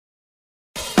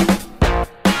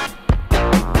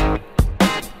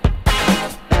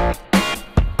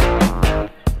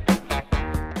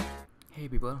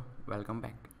people, welcome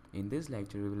back. In this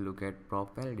lecture we will look at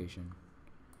prop validation.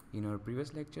 In our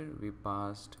previous lecture we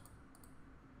passed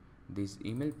this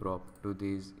email prop to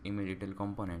this email detail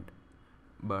component.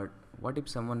 But what if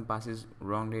someone passes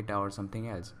wrong data or something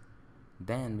else?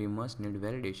 Then we must need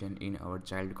validation in our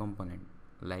child component,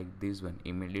 like this one,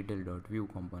 email detail.view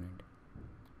component.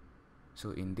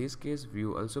 So in this case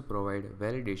Vue also provide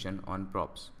validation on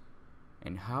props.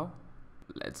 And how?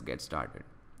 Let's get started.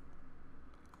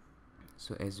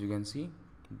 So as you can see,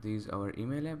 this is our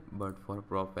email app, but for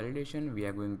prop validation we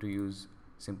are going to use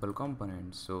simple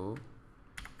components, so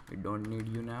we don't need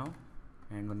you now.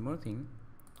 And one more thing,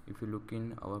 if you look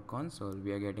in our console,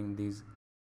 we are getting this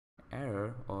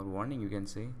error or warning, you can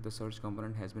say, the search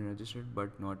component has been registered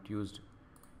but not used.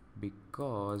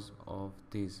 Because of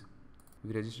this,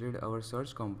 we registered our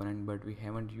search component but we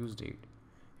haven't used it,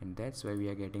 and that's why we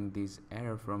are getting this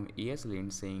error from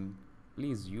ESLint saying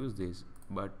please use this.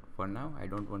 But for now I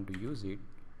don't want to use it,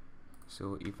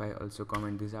 so if I also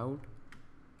comment this out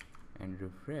and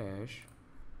refresh,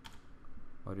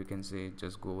 or you can say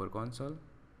just go over console,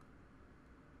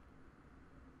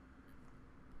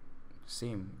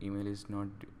 same, email is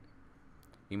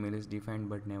defined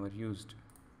but never used.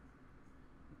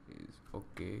 Is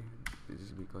okay, this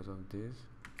is because of this,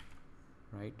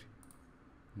 right?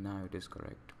 Now it is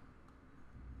correct.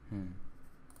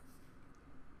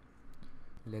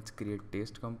 Let's create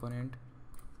test component.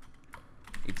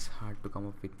 It's hard to come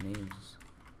up with names.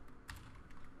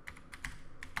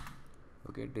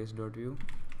 Okay, test.view,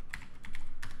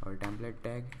 our template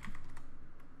tag,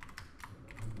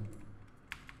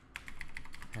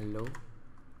 hello.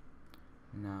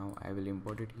 Now I will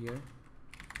import it here.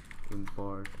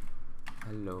 Import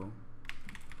hello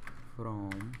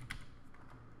from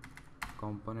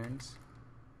components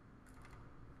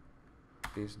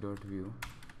test.view.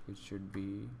 It should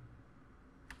be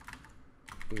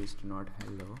test, not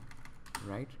hello,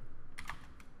 right?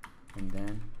 And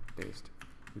then test.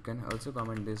 You can also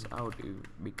comment this out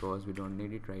because we don't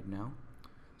need it right now.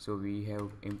 So we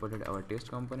have imported our test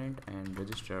component and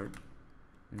registered.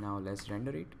 Now let's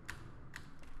render it.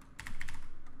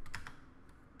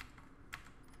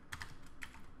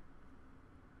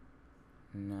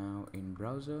 Now in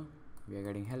browser we are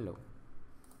getting hello.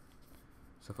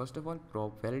 So first of all,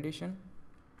 prop validation.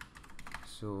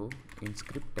 So in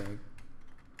script tag,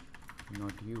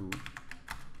 not you,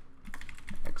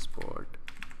 export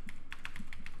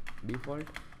default,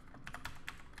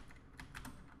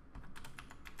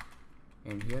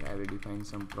 and here I will define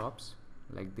some props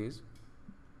like this.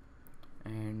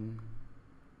 And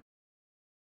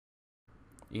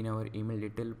in our email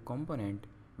detail component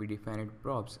we defined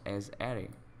props as array,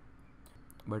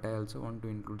 but I also want to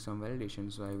include some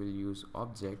validation, so I will use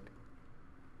object.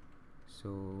 So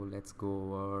let's go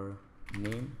over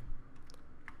name,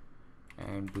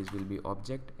 and this will be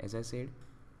object as I said.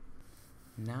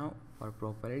 Now for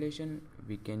prop validation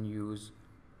we can use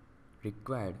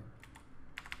required,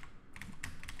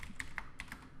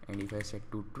 and if I set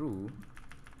to true,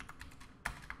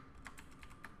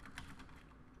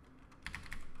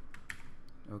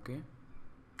 okay,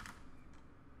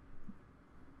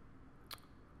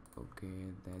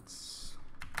 that's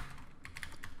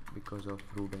because of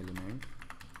root element.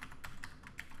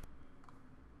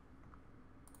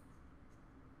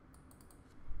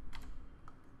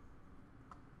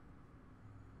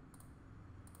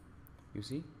 You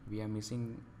see, we are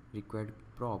missing required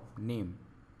prop name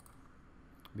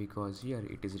because here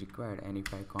it is required, and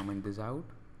if I comment this out,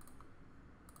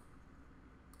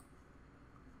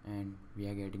 and we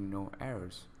are getting no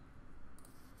errors.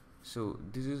 So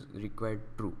this is required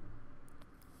true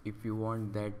if you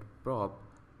want that prop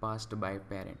passed by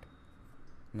parent.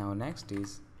 Now next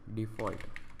is default.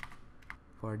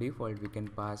 For default we can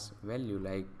pass value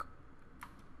like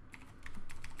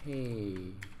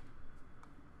hey.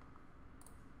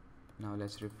 Now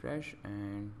let's refresh,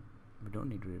 and we don't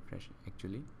need to refresh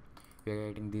actually. We are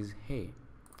getting this hey,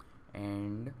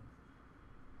 and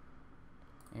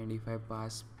if I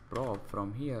pass prop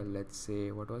from here, let's say,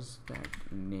 what was that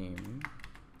name,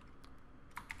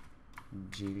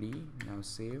 JD. Now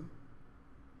save,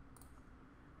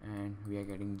 and we are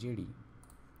getting JD.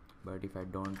 But if I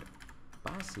don't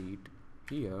pass it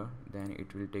here, then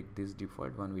it will take this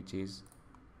default one, which is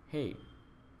hey,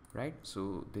 right?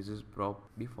 So this is prop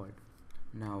default.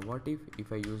 Now what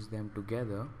if I use them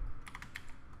together?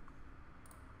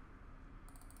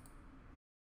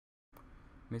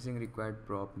 Missing required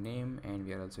prop name, and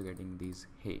we are also getting this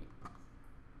hey.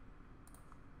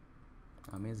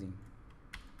 Amazing.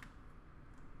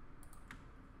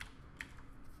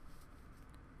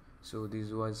 So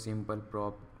this was simple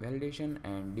prop validation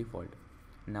and default.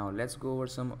 Now let's go over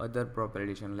some other prop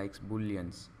validation like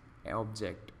booleans,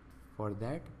 object. For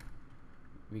that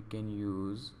we can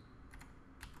use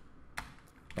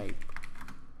type.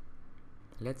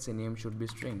 Let's say name should be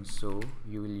string, so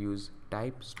you will use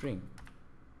type string.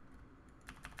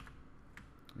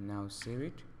 Now save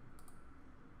it,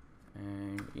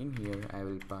 and in here I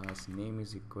will pass name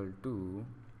is equal to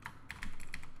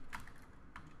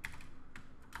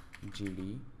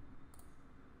GD,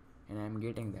 and I'm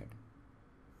getting that.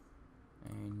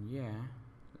 And yeah,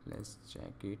 let's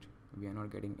check it. We are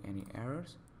not getting any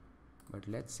errors. But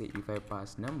let's say if I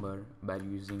pass number by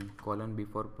using colon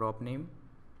before prop name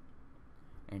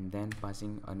and then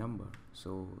passing a number,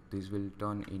 so this will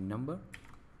turn in number.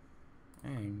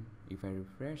 And if I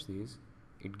refresh this,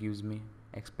 it gives me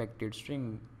expected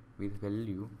string with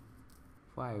value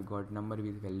 5, got number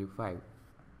with value 5,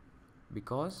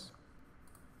 because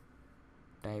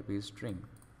type is string.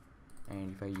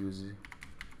 And if I use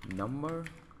number,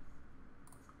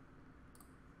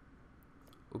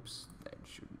 oops, that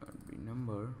should not be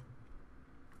number,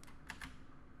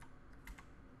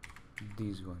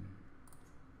 this one,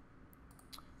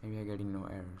 and we are getting no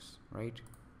errors, right?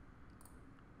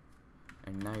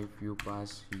 And now if you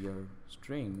pass here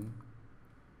string,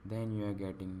 then you are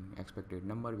getting expected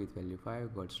number with value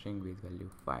 5, got string with value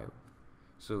 5.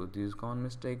 So this is common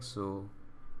mistake, so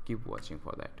keep watching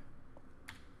for that.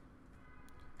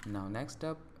 Now next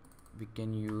up we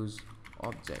can use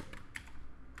object.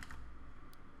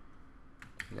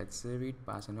 Let's save it,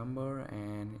 pass a number,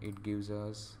 and it gives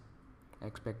us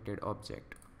expected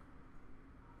object.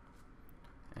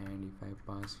 And if I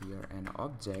pass here an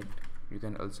object, you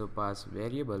can also pass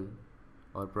variable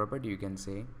or property, you can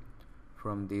say,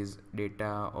 from this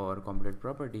data or computed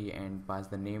property and pass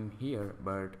the name here.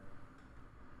 But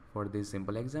for this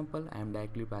simple example, I am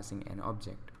directly passing an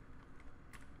object.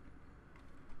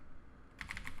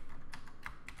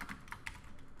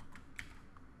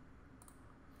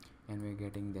 And we're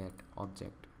getting that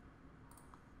object,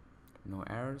 no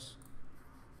errors.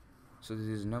 So this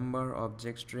is number,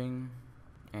 object, string,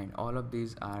 and all of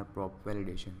these are prop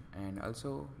validation. And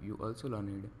also you also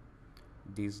learned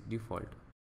this default.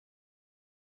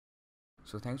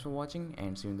 So thanks for watching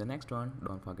and see you in the next one.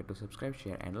 Don't forget to subscribe,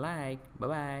 share and like. Bye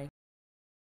bye.